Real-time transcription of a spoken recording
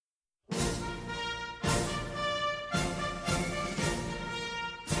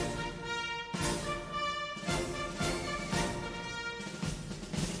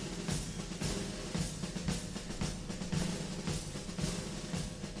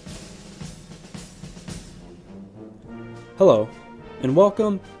Hello, and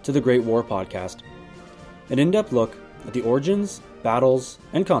welcome to the Great War Podcast, an in-depth look at the origins, battles,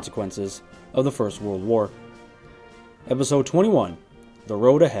 and consequences of the First World War. Episode 21, The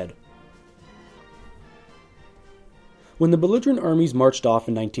Road Ahead. When the belligerent armies marched off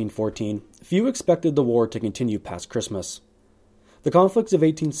in 1914, few expected the war to continue past Christmas. The conflicts of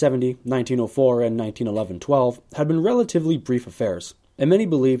 1870, 1904, and 1911-12 had been relatively brief affairs, and many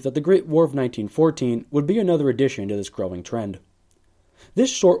believed that the Great War of 1914 would be another addition to this growing trend. This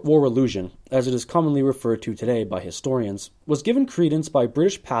short war illusion, as it is commonly referred to today by historians, was given credence by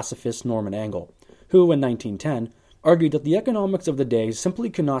British pacifist Norman Angell, who, in 1910, argued that the economics of the day simply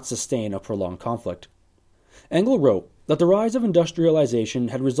could not sustain a prolonged conflict. Angell wrote that the rise of industrialization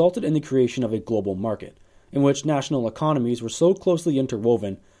had resulted in the creation of a global market, in which national economies were so closely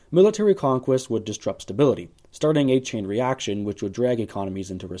interwoven, military conquest would disrupt stability, starting a chain reaction which would drag economies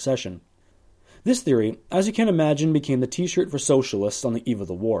into recession. This theory, as you can imagine, became the t-shirt for socialists on the eve of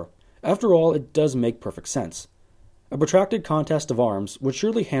the war. After all, it does make perfect sense. A protracted contest of arms would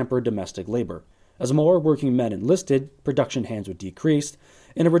surely hamper domestic labor. As more working men enlisted, production hands would decrease,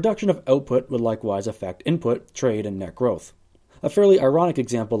 and a reduction of output would likewise affect input, trade, and net growth. A fairly ironic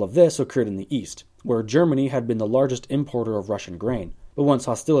example of this occurred in the East, where Germany had been the largest importer of Russian grain, but once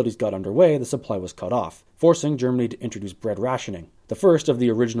hostilities got underway, the supply was cut off, forcing Germany to introduce bread rationing, the first of the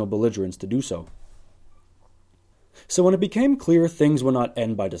original belligerents to do so. So when it became clear things would not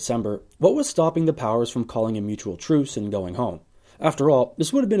end by December, what was stopping the powers from calling a mutual truce and going home? After all,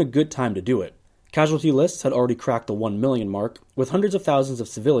 this would have been a good time to do it. Casualty lists had already cracked the 1 million mark, with hundreds of thousands of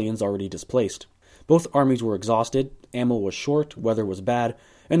civilians already displaced. Both armies were exhausted, ammo was short, weather was bad,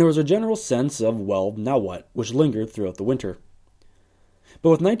 and there was a general sense of, well, now what, which lingered throughout the winter. But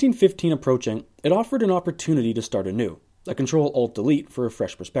with 1915 approaching, it offered an opportunity to start anew, a Control-Alt-Delete for a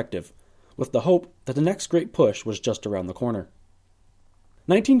fresh perspective, with the hope that the next great push was just around the corner.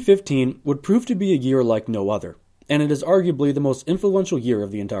 1915 would prove to be a year like no other, and it is arguably the most influential year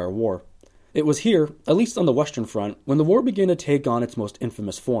of the entire war. It was here, at least on the Western Front, when the war began to take on its most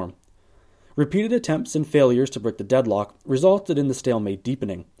infamous form. Repeated attempts and failures to break the deadlock resulted in the stalemate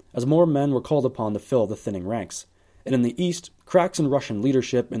deepening, as more men were called upon to fill the thinning ranks. And in the East, cracks in Russian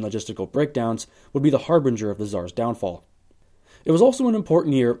leadership and logistical breakdowns would be the harbinger of the Tsar's downfall. It was also an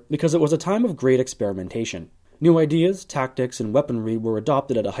important year because it was a time of great experimentation. New ideas, tactics, and weaponry were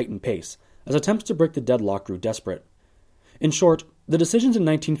adopted at a heightened pace, as attempts to break the deadlock grew desperate. In short, the decisions in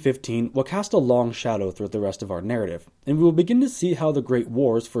 1915 will cast a long shadow throughout the rest of our narrative, and we will begin to see how the Great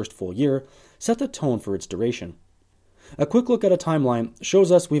War's first full year set the tone for its duration. A quick look at a timeline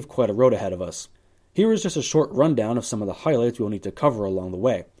shows us we have quite a road ahead of us. Here is just a short rundown of some of the highlights we will need to cover along the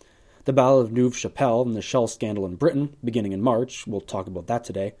way. The Battle of Neuve-Chapelle and the shell scandal in Britain, beginning in March, we'll talk about that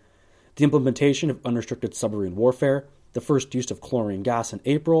today. The implementation of unrestricted submarine warfare, the first use of chlorine gas in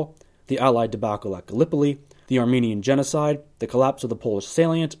April, the Allied debacle at Gallipoli, the Armenian genocide, the collapse of the Polish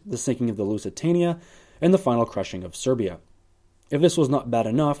salient, the sinking of the Lusitania, and the final crushing of Serbia. If this was not bad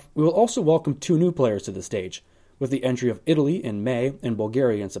enough, we will also welcome two new players to the stage, with the entry of Italy in May and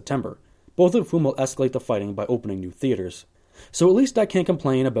Bulgaria in September, both of whom will escalate the fighting by opening new theaters. So at least I can't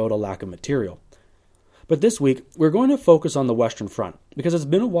complain about a lack of material. But this week, we're going to focus on the Western Front, because it's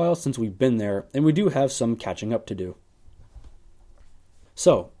been a while since we've been there, and we do have some catching up to do.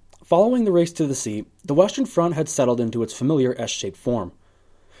 So, following the race to the sea, the Western Front had settled into its familiar S-shaped form.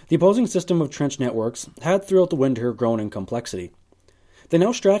 The opposing system of trench networks had throughout the winter grown in complexity. They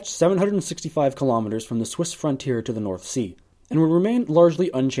now stretched 765 kilometers from the Swiss frontier to the North Sea, and will remain largely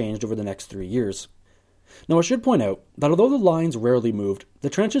unchanged over the next 3 years. Now I should point out that although the lines rarely moved, the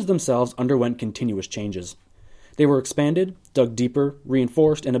trenches themselves underwent continuous changes. They were expanded, dug deeper,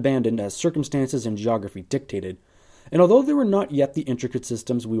 reinforced, and abandoned as circumstances and geography dictated. And although there were not yet the intricate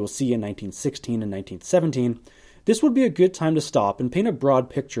systems we will see in 1916 and 1917, this would be a good time to stop and paint a broad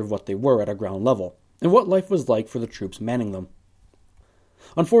picture of what they were at a ground level, and what life was like for the troops manning them.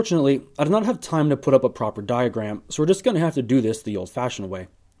 Unfortunately, I did not have time to put up a proper diagram, so we're just going to have to do this the old-fashioned way.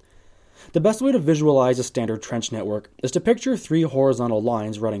 The best way to visualize a standard trench network is to picture 3 horizontal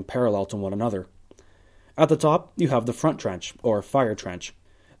lines running parallel to one another. At the top, you have the front trench, or fire trench.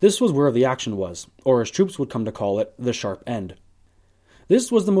 This was where the action was, or as troops would come to call it, the sharp end.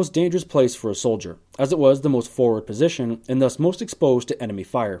 This was the most dangerous place for a soldier, as it was the most forward position and thus most exposed to enemy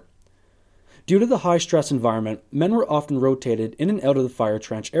fire. Due to the high-stress environment, men were often rotated in and out of the fire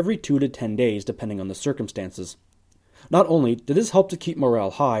trench every 2 to 10 days depending on the circumstances. Not only did this help to keep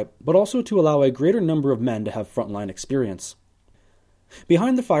morale high, but also to allow a greater number of men to have frontline experience.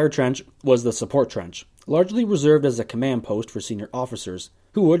 Behind the fire trench was the support trench, largely reserved as a command post for senior officers,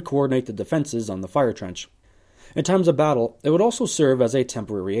 who would coordinate the defenses on the fire trench. In times of battle, it would also serve as a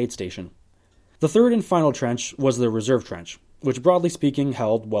temporary aid station. The third and final trench was the reserve trench, which broadly speaking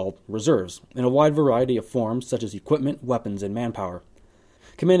held, reserves, in a wide variety of forms such as equipment, weapons, and manpower.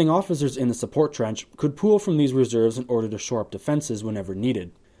 Commanding officers in the support trench could pool from these reserves in order to shore up defenses whenever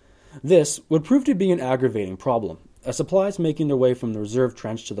needed. This would prove to be an aggravating problem, as supplies making their way from the reserve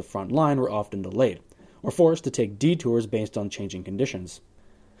trench to the front line were often delayed, or forced to take detours based on changing conditions.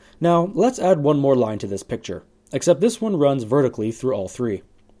 Now, let's add one more line to this picture, except this one runs vertically through all three.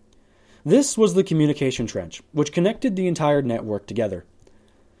 This was the communication trench, which connected the entire network together.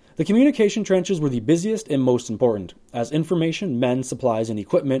 The communication trenches were the busiest and most important, as information, men, supplies, and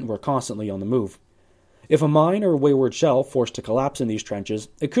equipment were constantly on the move. If a mine or a wayward shell forced to collapse in these trenches,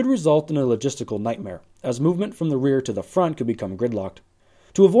 it could result in a logistical nightmare, as movement from the rear to the front could become gridlocked.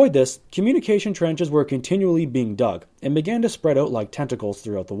 To avoid this, communication trenches were continually being dug, and began to spread out like tentacles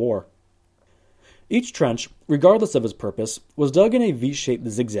throughout the war. Each trench, regardless of its purpose, was dug in a V-shaped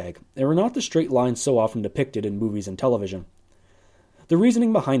zigzag, and were not the straight lines so often depicted in movies and television. The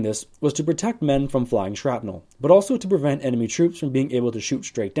reasoning behind this was to protect men from flying shrapnel, but also to prevent enemy troops from being able to shoot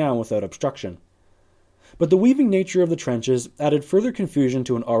straight down without obstruction. But the weaving nature of the trenches added further confusion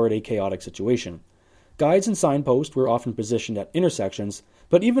to an already chaotic situation. Guides and signposts were often positioned at intersections,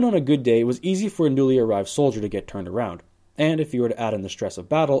 but even on a good day it was easy for a newly arrived soldier to get turned around, and if you were to add in the stress of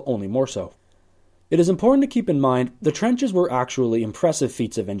battle, only more so. It is important to keep in mind the trenches were actually impressive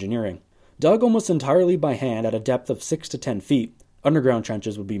feats of engineering. Dug almost entirely by hand at a depth of 6 to 10 feet, underground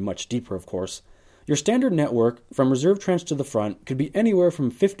trenches would be much deeper of course, your standard network, from reserve trench to the front, could be anywhere from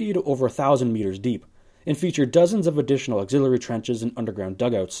 50 to over 1,000 meters deep, and featured dozens of additional auxiliary trenches and underground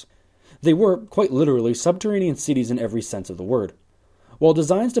dugouts. They were, quite literally, subterranean cities in every sense of the word. While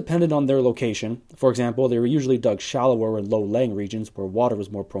designs depended on their location, for example, they were usually dug shallower in low-lying regions where water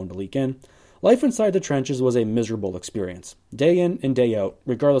was more prone to leak in, life inside the trenches was a miserable experience, day in and day out,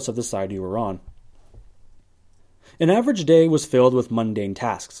 regardless of the side you were on. An average day was filled with mundane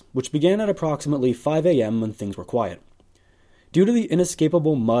tasks, which began at approximately 5 a.m. when things were quiet. Due to the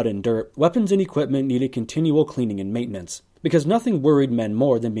inescapable mud and dirt, weapons and equipment needed continual cleaning and maintenance, because nothing worried men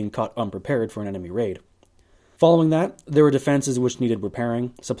more than being caught unprepared for an enemy raid. Following that, there were defenses which needed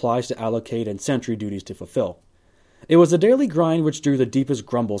repairing, supplies to allocate, and sentry duties to fulfill. It was a daily grind which drew the deepest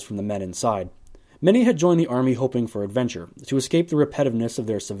grumbles from the men inside. Many had joined the army hoping for adventure, to escape the repetitiveness of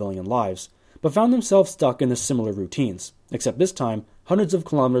their civilian lives, but found themselves stuck in the similar routines, except this time hundreds of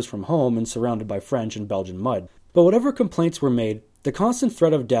kilometers from home and surrounded by French and Belgian mud. But whatever complaints were made, the constant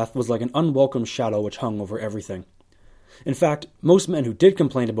threat of death was like an unwelcome shadow which hung over everything. In fact, most men who did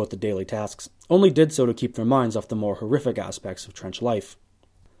complain about the daily tasks only did so to keep their minds off the more horrific aspects of trench life.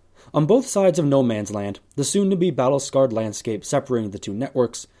 On both sides of no man's land, the soon-to-be battle-scarred landscape separating the two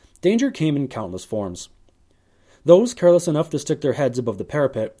networks, danger came in countless forms. Those careless enough to stick their heads above the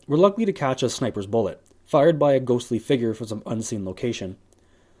parapet were likely to catch a sniper's bullet, fired by a ghostly figure from some unseen location.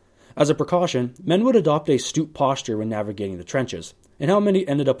 As a precaution, men would adopt a stooped posture when navigating the trenches, and how many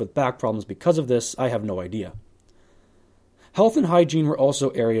ended up with back problems because of this, I have no idea. Health and hygiene were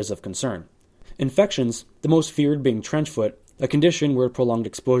also areas of concern. Infections, the most feared being trench foot, a condition where prolonged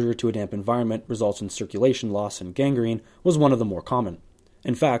exposure to a damp environment results in circulation loss and gangrene, was one of the more common.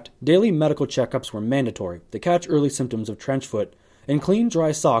 In fact, daily medical checkups were mandatory to catch early symptoms of trench foot, and clean,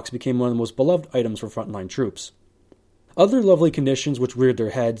 dry socks became one of the most beloved items for frontline troops. Other lovely conditions which reared their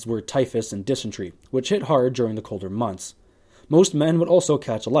heads were typhus and dysentery, which hit hard during the colder months. Most men would also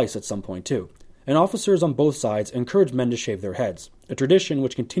catch lice at some point too, and officers on both sides encouraged men to shave their heads, a tradition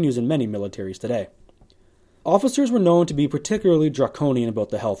which continues in many militaries today. Officers were known to be particularly draconian about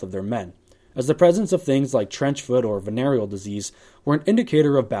the health of their men, as the presence of things like trench foot or venereal disease were an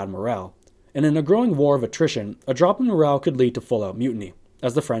indicator of bad morale, and in a growing war of attrition, a drop in morale could lead to full-out mutiny,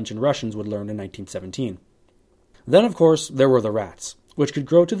 as the French and Russians would learn in 1917. Then, of course, there were the rats, which could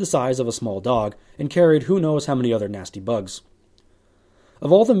grow to the size of a small dog and carried who knows how many other nasty bugs.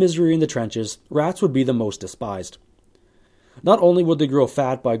 Of all the misery in the trenches, rats would be the most despised. Not only would they grow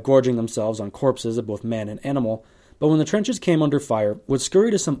fat by gorging themselves on corpses of both man and animal, but when the trenches came under fire, would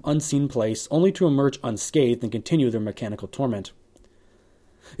scurry to some unseen place only to emerge unscathed and continue their mechanical torment.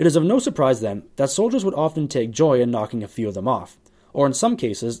 It is of no surprise, then, that soldiers would often take joy in knocking a few of them off, or in some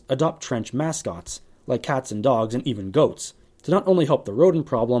cases, adopt trench mascots, like cats and dogs and even goats, to not only help the rodent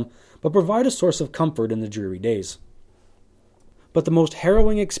problem, but provide a source of comfort in the dreary days. But the most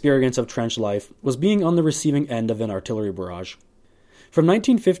harrowing experience of trench life was being on the receiving end of an artillery barrage. From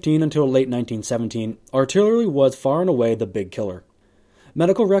 1915 until late 1917, artillery was far and away the big killer.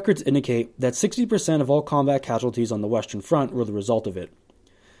 Medical records indicate that 60% of all combat casualties on the Western Front were the result of it.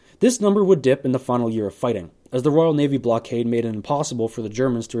 This number would dip in the final year of fighting, as the Royal Navy blockade made it impossible for the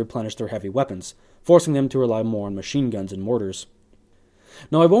Germans to replenish their heavy weapons, forcing them to rely more on machine guns and mortars.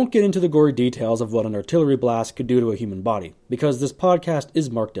 Now, I won't get into the gory details of what an artillery blast could do to a human body, because this podcast is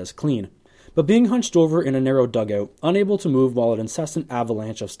marked as clean, but being hunched over in a narrow dugout, unable to move while an incessant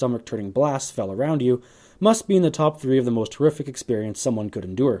avalanche of stomach-turning blasts fell around you, must be in the top 3 of the most horrific experience someone could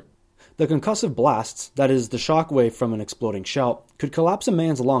endure. The concussive blasts, that is, the shock wave from an exploding shell, could collapse a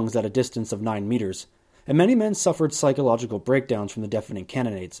man's lungs at a distance of 9 meters, and many men suffered psychological breakdowns from the deafening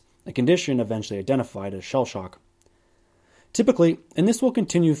cannonades, a condition eventually identified as shell shock. Typically, and this will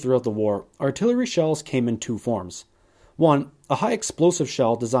continue throughout the war, artillery shells came in 2 forms. One, a high explosive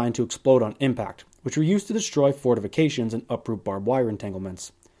shell designed to explode on impact, which were used to destroy fortifications and uproot barbed wire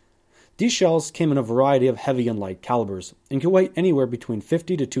entanglements. These shells came in a variety of heavy and light calibers, and could weigh anywhere between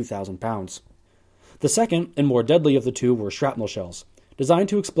 50 to 2,000 pounds. The second, and more deadly of the 2, were shrapnel shells, designed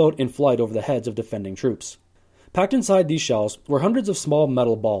to explode in flight over the heads of defending troops. Packed inside these shells were hundreds of small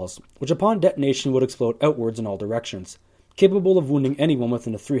metal balls, which upon detonation would explode outwards in all directions, capable of wounding anyone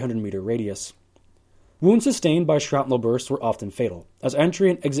within a 300-meter radius. Wounds sustained by shrapnel bursts were often fatal, as entry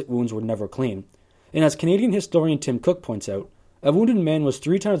and exit wounds were never clean, and as Canadian historian Tim Cook points out, a wounded man was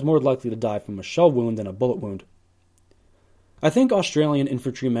 3 times more likely to die from a shell wound than a bullet wound. I think Australian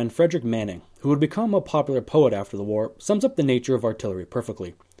infantryman Frederick Manning, who would become a popular poet after the war, sums up the nature of artillery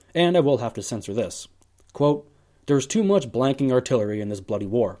perfectly, and I will have to censor this. Quote, "There's too much blanking artillery in this bloody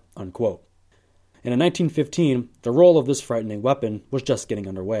war," unquote. And in 1915, the role of this frightening weapon was just getting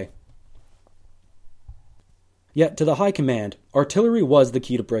underway. Yet, to the high command, artillery was the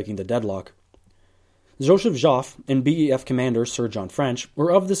key to breaking the deadlock. Joseph Joffre and BEF commander Sir John French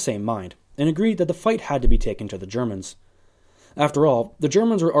were of the same mind, and agreed that the fight had to be taken to the Germans. After all, the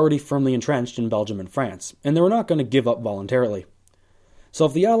Germans were already firmly entrenched in Belgium and France, and they were not going to give up voluntarily. So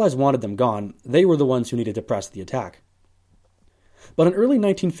if the Allies wanted them gone, they were the ones who needed to press the attack. But in early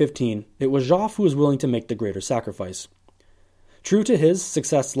 1915, it was Joffre who was willing to make the greater sacrifice. True to his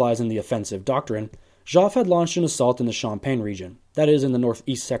 "success lies in the offensive" doctrine, Joffre had launched an assault in the Champagne region, that is, in the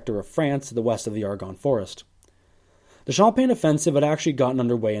northeast sector of France to the west of the Argonne Forest. The Champagne offensive had actually gotten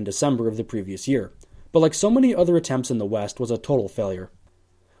underway in December of the previous year, but like so many other attempts in the west, was a total failure.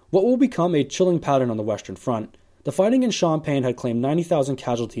 What will become a chilling pattern on the Western Front, the fighting in Champagne had claimed 90,000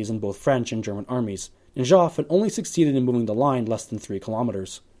 casualties in both French and German armies, and Joffre had only succeeded in moving the line less than 3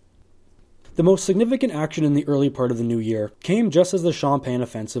 kilometers. The most significant action in the early part of the new year came just as the Champagne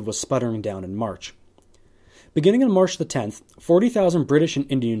offensive was sputtering down in March. Beginning on March the 10th, 40,000 British and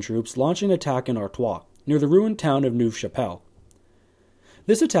Indian troops launched an attack in Artois, near the ruined town of Neuve-Chapelle.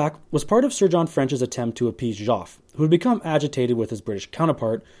 This attack was part of Sir John French's attempt to appease Joffre, who had become agitated with his British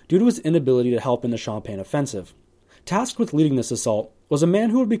counterpart due to his inability to help in the Champagne offensive. Tasked with leading this assault was a man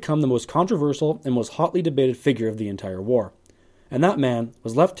who would become the most controversial and most hotly debated figure of the entire war, and that man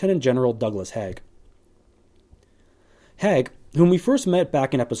was Lieutenant General Douglas Haig. Haig, whom we first met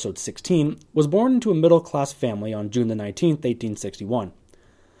back in episode 16, was born into a middle-class family on June the 19th, 1861.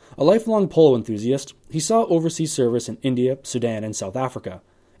 A lifelong polo enthusiast, he saw overseas service in India, Sudan, and South Africa,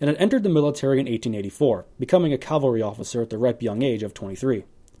 and had entered the military in 1884, becoming a cavalry officer at the ripe young age of 23.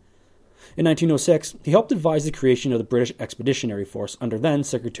 In 1906, he helped advise the creation of the British Expeditionary Force under then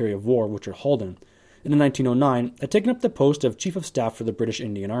Secretary of War Richard Holden, and in 1909 had taken up the post of Chief of Staff for the British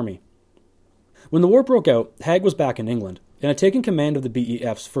Indian Army. When the war broke out, Haig was back in England, and had taken command of the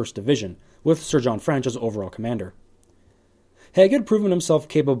BEF's 1st Division, with Sir John French as overall commander. Haig had proven himself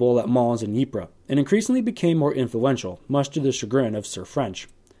capable at Mons and Ypres, and increasingly became more influential, much to the chagrin of Sir French.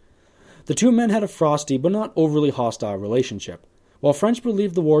 The 2 men had a frosty but not overly hostile relationship. While French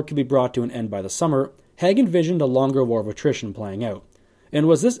believed the war could be brought to an end by the summer, Haig envisioned a longer war of attrition playing out, and it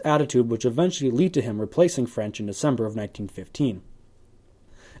was this attitude which eventually led to him replacing French in December of 1915.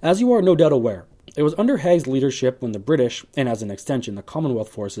 As you are no doubt aware, it was under Haig's leadership when the British, and as an extension the Commonwealth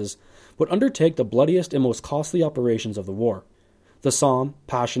forces, would undertake the bloodiest and most costly operations of the war. The Somme,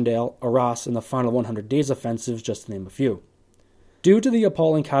 Passchendaele, Arras, and the final 100 Days offensives, just to name a few. Due to the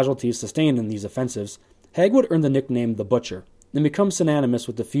appalling casualties sustained in these offensives, Haig would earn the nickname the Butcher, and become synonymous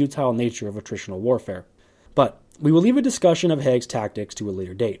with the futile nature of attritional warfare. But we will leave a discussion of Haig's tactics to a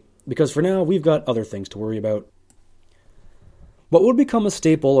later date, because for now we've got other things to worry about. What would become a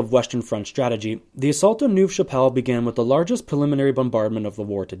staple of Western Front strategy, the assault on Neuve-Chapelle began with the largest preliminary bombardment of the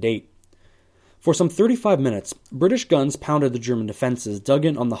war to date. For some 35 minutes, British guns pounded the German defenses dug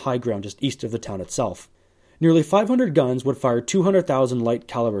in on the high ground just east of the town itself. Nearly 500 guns would fire 200,000 light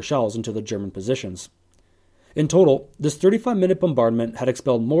caliber shells into the German positions. In total, this 35-minute bombardment had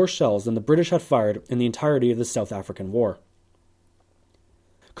expelled more shells than the British had fired in the entirety of the South African War.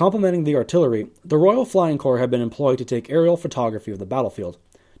 Complementing the artillery, the Royal Flying Corps had been employed to take aerial photography of the battlefield,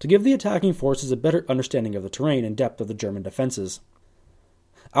 to give the attacking forces a better understanding of the terrain and depth of the German defenses.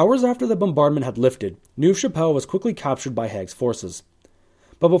 Hours after the bombardment had lifted, Neuve-Chapelle was quickly captured by Haig's forces.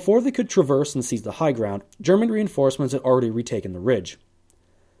 But before they could traverse and seize the high ground, German reinforcements had already retaken the ridge.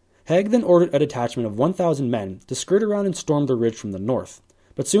 Haig then ordered a detachment of 1,000 men to skirt around and storm the ridge from the north,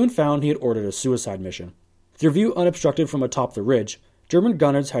 but soon found he had ordered a suicide mission. With their view unobstructed from atop the ridge, German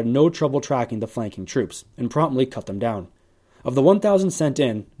gunners had no trouble tracking the flanking troops and promptly cut them down. Of the 1,000 sent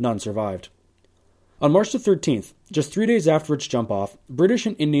in, none survived. On March the 13th, just 3 days after its jump-off, British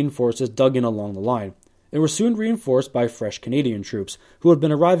and Indian forces dug in along the line and were soon reinforced by fresh Canadian troops who had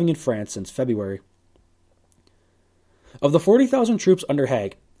been arriving in France since February. Of the 40,000 troops under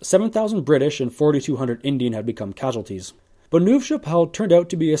Haig, 7,000 British and 4,200 Indian had become casualties, but Neuve-Chapelle turned out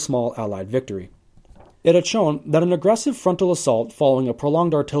to be a small Allied victory. It had shown that an aggressive frontal assault following a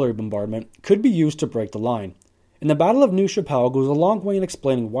prolonged artillery bombardment could be used to break the line, and the Battle of Neuve-Chapelle goes a long way in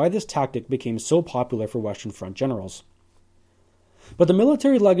explaining why this tactic became so popular for Western Front generals. But the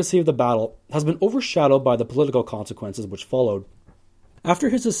military legacy of the battle has been overshadowed by the political consequences which followed. After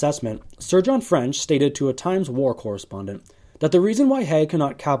his assessment, Sir John French stated to a Times war correspondent that the reason why Haig could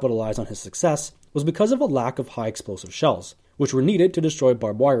not capitalize on his success was because of a lack of high-explosive shells, which were needed to destroy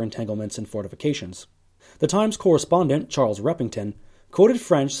barbed wire entanglements and fortifications. The Times correspondent, Charles Reppington, quoted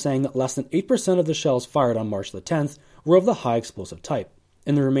French saying that less than 8% of the shells fired on March the 10th were of the high-explosive type,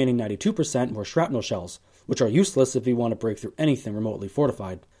 and the remaining 92% were shrapnel shells, which are useless if you want to break through anything remotely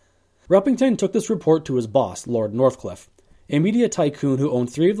fortified. Reppington took this report to his boss, Lord Northcliffe, a media tycoon who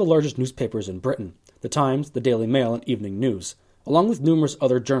owned 3 of the largest newspapers in Britain, the Times, the Daily Mail, and Evening News, along with numerous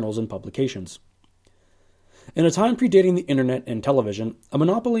other journals and publications. In a time predating the internet and television, a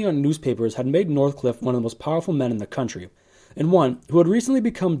monopoly on newspapers had made Northcliffe one of the most powerful men in the country, and one who had recently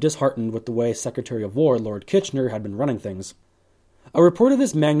become disheartened with the way Secretary of War Lord Kitchener had been running things. A report of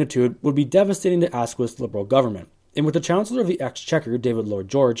this magnitude would be devastating to Asquith's Liberal government, and with the Chancellor of the Exchequer, David Lloyd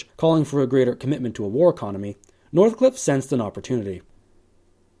George, calling for a greater commitment to a war economy, Northcliffe sensed an opportunity.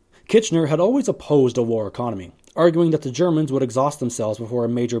 Kitchener had always opposed a war economy, arguing that the Germans would exhaust themselves before a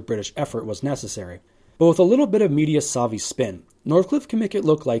major British effort was necessary. But with a little bit of media-savvy spin, Northcliffe can make it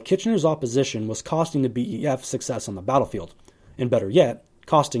look like Kitchener's opposition was costing the BEF success on the battlefield, and better yet,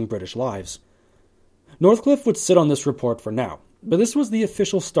 costing British lives. Northcliffe would sit on this report for now, but this was the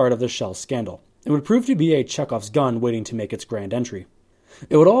official start of the shell scandal, and would prove to be a Chekhov's gun waiting to make its grand entry.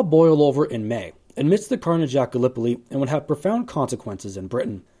 It would all boil over in May, amidst the carnage at Gallipoli, and would have profound consequences in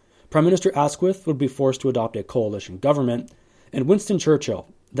Britain. Prime Minister Asquith would be forced to adopt a coalition government, and Winston Churchill,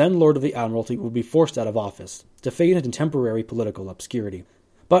 then Lord of the Admiralty, would be forced out of office, to fade into temporary political obscurity.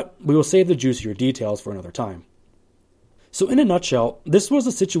 But we will save the juicier details for another time. So in a nutshell, this was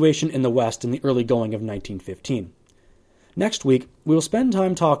the situation in the West in the early going of 1915. Next week, we will spend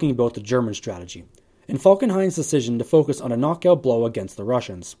time talking about the German strategy, and Falkenhayn's decision to focus on a knockout blow against the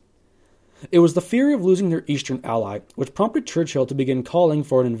Russians. It was the fear of losing their eastern ally which prompted Churchill to begin calling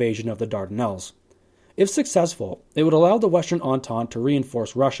for an invasion of the Dardanelles. If successful, it would allow the Western Entente to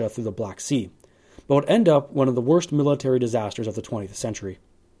reinforce Russia through the Black Sea, but would end up one of the worst military disasters of the 20th century.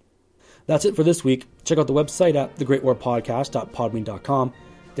 That's it for this week. Check out the website at thegreatwarpodcast.podbean.com.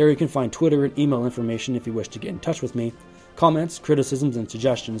 There you can find Twitter and email information if you wish to get in touch with me. Comments, criticisms, and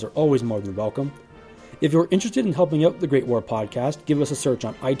suggestions are always more than welcome. If you're interested in helping out the Great War Podcast, give us a search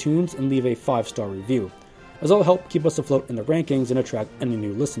on iTunes and leave a 5-star review, as that'll help keep us afloat in the rankings and attract any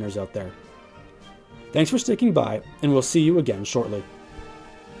new listeners out there. Thanks for sticking by, and we'll see you again shortly.